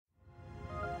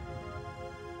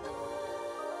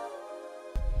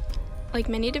Like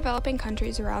many developing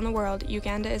countries around the world,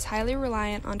 Uganda is highly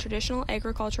reliant on traditional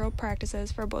agricultural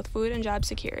practices for both food and job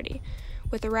security.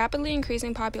 With a rapidly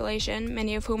increasing population,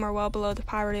 many of whom are well below the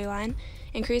poverty line,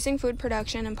 increasing food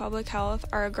production and public health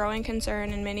are a growing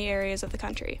concern in many areas of the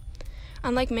country.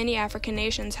 Unlike many African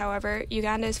nations, however,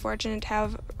 Uganda is fortunate to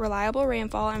have reliable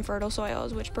rainfall and fertile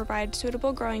soils, which provide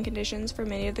suitable growing conditions for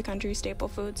many of the country's staple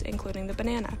foods, including the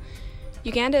banana.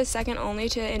 Uganda is second only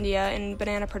to India in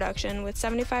banana production, with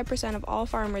 75% of all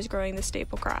farmers growing this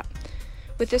staple crop.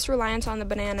 With this reliance on the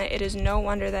banana, it is no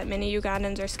wonder that many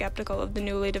Ugandans are skeptical of the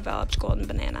newly developed golden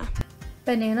banana.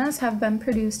 Bananas have been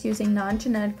produced using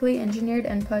non-genetically engineered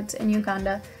inputs in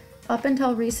Uganda up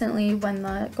until recently when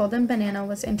the golden banana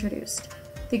was introduced.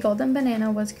 The golden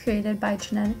banana was created by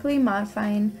genetically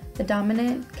modifying the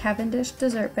dominant Cavendish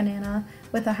dessert banana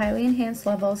with the highly enhanced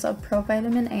levels of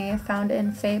provitamin A found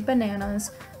in Fay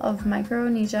bananas of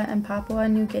Micronesia and Papua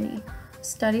New Guinea.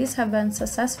 Studies have been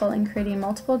successful in creating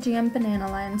multiple GM banana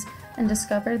lines and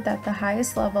discovered that the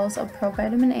highest levels of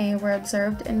provitamin A were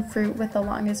observed in fruit with the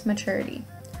longest maturity.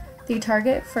 The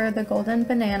target for the golden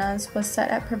bananas was set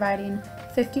at providing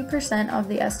 50% of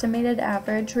the estimated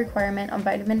average requirement of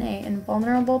vitamin A in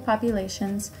vulnerable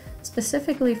populations,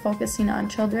 specifically focusing on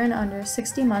children under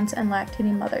 60 months and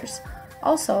lactating mothers.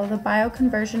 Also, the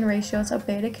bioconversion ratios of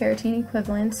beta-carotene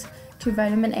equivalents to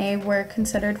vitamin A were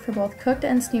considered for both cooked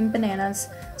and steamed bananas,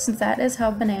 since that is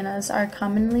how bananas are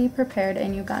commonly prepared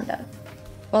in Uganda.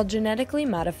 While genetically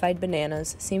modified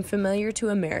bananas seem familiar to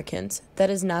Americans, that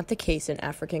is not the case in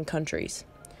African countries.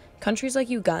 Countries like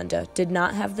Uganda did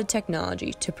not have the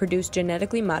technology to produce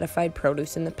genetically modified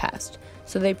produce in the past,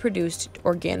 so they produced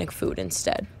organic food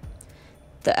instead.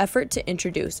 The effort to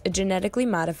introduce a genetically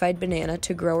modified banana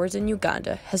to growers in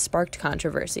Uganda has sparked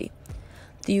controversy.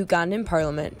 The Ugandan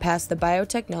parliament passed the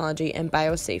Biotechnology and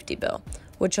Biosafety Bill,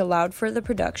 which allowed for the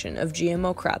production of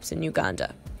GMO crops in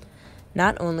Uganda.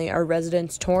 Not only are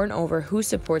residents torn over who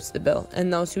supports the bill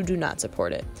and those who do not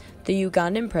support it, the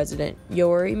Ugandan president,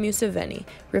 Yoweri Museveni,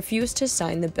 refused to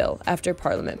sign the bill after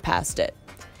Parliament passed it.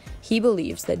 He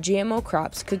believes that GMO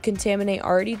crops could contaminate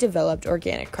already developed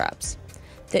organic crops.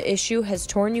 The issue has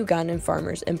torn Ugandan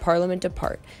farmers and Parliament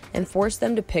apart and forced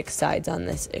them to pick sides on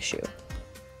this issue.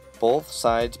 Both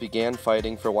sides began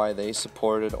fighting for why they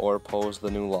supported or opposed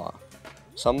the new law.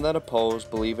 Some that oppose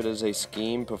believe it is a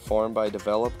scheme performed by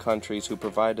developed countries who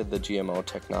provided the GMO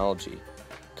technology.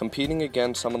 Competing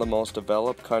against some of the most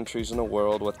developed countries in the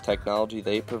world with technology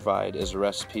they provide is a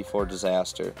recipe for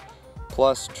disaster.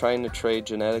 Plus, trying to trade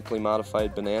genetically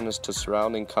modified bananas to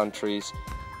surrounding countries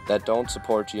that don't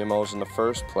support GMOs in the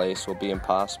first place will be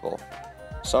impossible.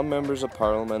 Some members of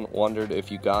Parliament wondered if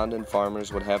Ugandan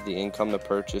farmers would have the income to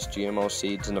purchase GMO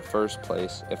seeds in the first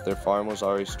place if their farm was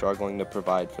already struggling to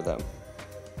provide for them.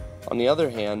 On the other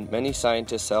hand, many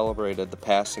scientists celebrated the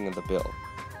passing of the bill.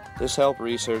 This helped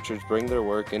researchers bring their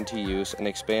work into use and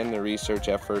expand their research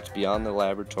efforts beyond the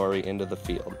laboratory into the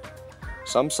field.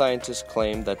 Some scientists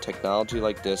claim that technology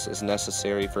like this is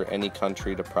necessary for any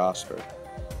country to prosper.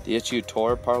 The issue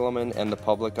tore Parliament and the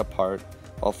public apart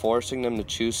while forcing them to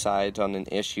choose sides on an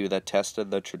issue that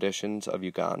tested the traditions of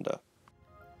Uganda.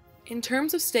 In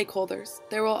terms of stakeholders,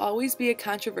 there will always be a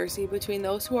controversy between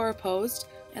those who are opposed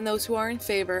and those who are in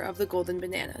favor of the golden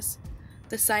bananas.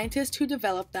 The scientists who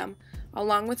developed them,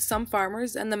 along with some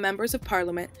farmers and the members of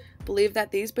Parliament, believe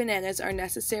that these bananas are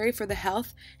necessary for the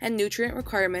health and nutrient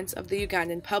requirements of the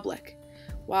Ugandan public,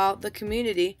 while the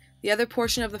community, the other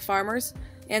portion of the farmers,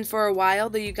 and for a while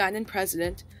the Ugandan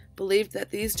president, believed that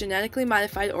these genetically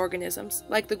modified organisms,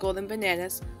 like the golden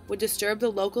bananas, would disturb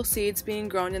the local seeds being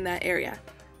grown in that area,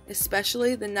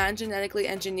 especially the non-genetically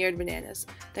engineered bananas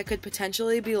that could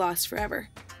potentially be lost forever.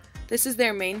 This is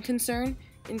their main concern,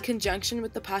 in conjunction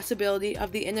with the possibility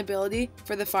of the inability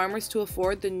for the farmers to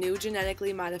afford the new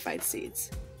genetically modified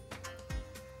seeds.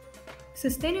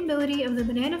 Sustainability of the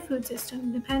banana food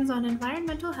system depends on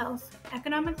environmental health,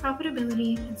 economic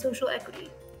profitability, and social equity.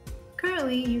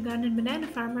 Currently, Ugandan banana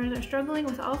farmers are struggling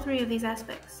with all three of these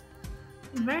aspects.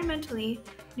 Environmentally,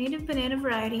 native banana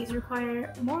varieties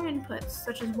require more inputs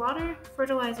such as water,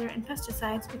 fertilizer, and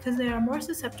pesticides because they are more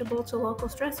susceptible to local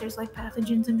stressors like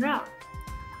pathogens and drought.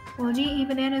 While GE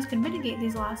bananas can mitigate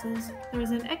these losses, there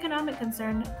is an economic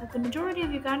concern that the majority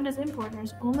of Uganda's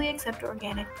importers only accept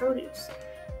organic produce,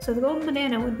 so the golden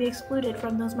banana would be excluded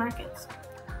from those markets.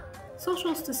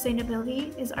 Social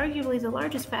sustainability is arguably the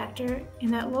largest factor in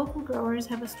that local growers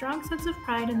have a strong sense of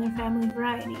pride in their family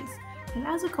varieties, and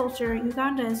as a culture,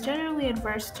 Uganda is generally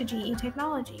adverse to GE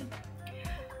technology.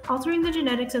 Altering the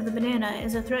genetics of the banana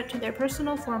is a threat to their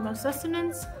personal form of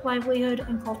sustenance, livelihood,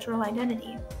 and cultural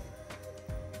identity.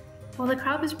 While the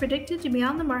crop is predicted to be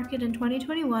on the market in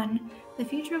 2021, the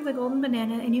future of the golden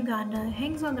banana in Uganda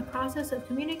hangs on the process of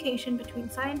communication between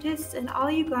scientists and all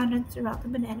Ugandans throughout the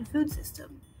banana food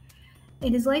system.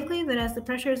 It is likely that as the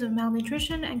pressures of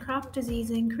malnutrition and crop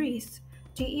disease increase,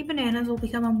 GE bananas will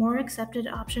become a more accepted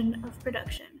option of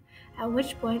production, at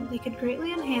which point they could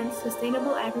greatly enhance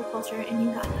sustainable agriculture in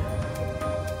Uganda.